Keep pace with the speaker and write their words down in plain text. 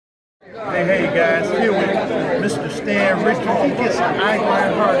Hey guys, here with Mr. Stan Richards. He gets an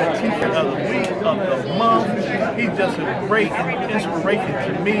I.G.H.L t-shirt of the week, of the month. He's just a great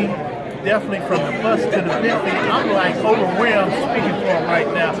inspiration to me. Definitely from the bus to the Bentley. I'm like overwhelmed speaking for him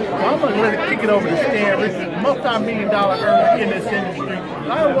right now. So I'm going to really kick it over to Stan Richards, multi-million-dollar earner in this industry.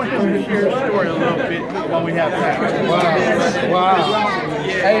 I want him to share his story a little bit while we have time. Wow.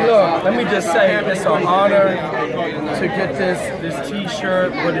 Hey, look, let me just say it's an honor to get this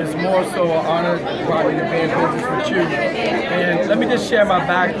t-shirt, but it's more so an honor probably to be in business with you. And let me just share my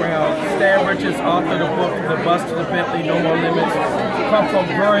background. Stan Richards, author of the book, The Bus to the Bentley, No More Limits. Come from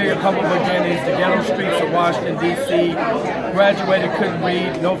very humble beginnings, the ghetto streets of Washington, D.C. Graduated, couldn't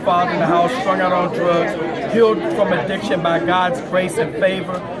read, no father in the house, strung out on drugs, healed from addiction by God's grace and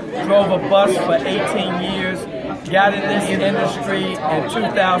favor. Drove a bus for 18 years. Got in this industry in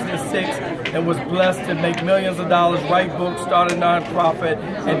 2006 and was blessed to make millions of dollars, write books, start a nonprofit,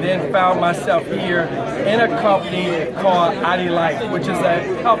 and then found myself here in a company called I.G.H.L, which is a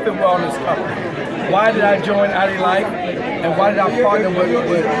health and wellness company. Why did I join I.G.H.L and why did I partner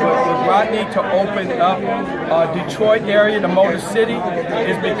with Rodney to open up Detroit area, the Motor City?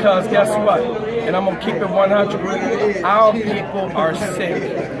 Is because guess what? And I'm gonna keep it 100. Our people are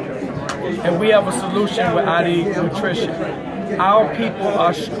sick. And we have a solution with I.G.H.L Nutrition. Our people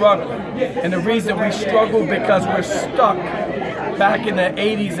are struggling. And the reason we struggle because we're stuck back in the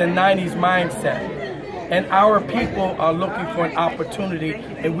 80s and 90s mindset. And our people are looking for an opportunity,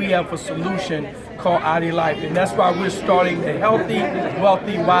 and we have a solution called I.G.H.L. And that's why we're starting the Healthy,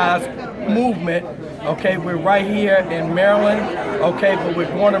 Wealthy, Wise movement. Okay, we're right here in Maryland, okay, but we're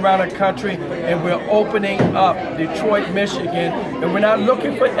going around the country and we're opening up Detroit, Michigan, and we're not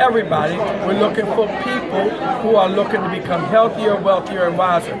looking for everybody, we're looking for people who are looking to become healthier, wealthier, and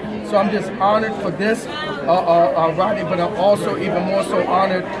wiser. So I'm just honored for this, Rodney, but I'm also even more so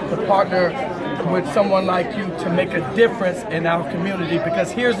honored to partner with someone like you to make a difference in our community,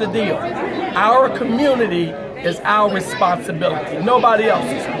 because here's the deal, our community is our responsibility, nobody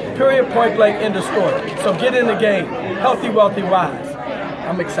else's. Period, point blank, end of story. So get in the game. Healthy, wealthy, wise.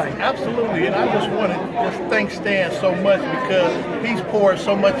 I'm excited. Absolutely, and I just want to thank Stan so much because he's poured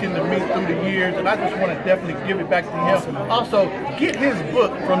so much into me through the years, and I just want to definitely give it back to him. Also, get his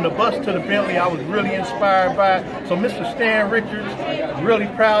book, From the Bus to the Bentley. I was really inspired by it. So Mr. Stan Richards, really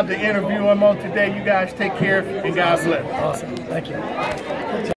proud to interview him on today. You guys take care, and God bless. Awesome. Thank you.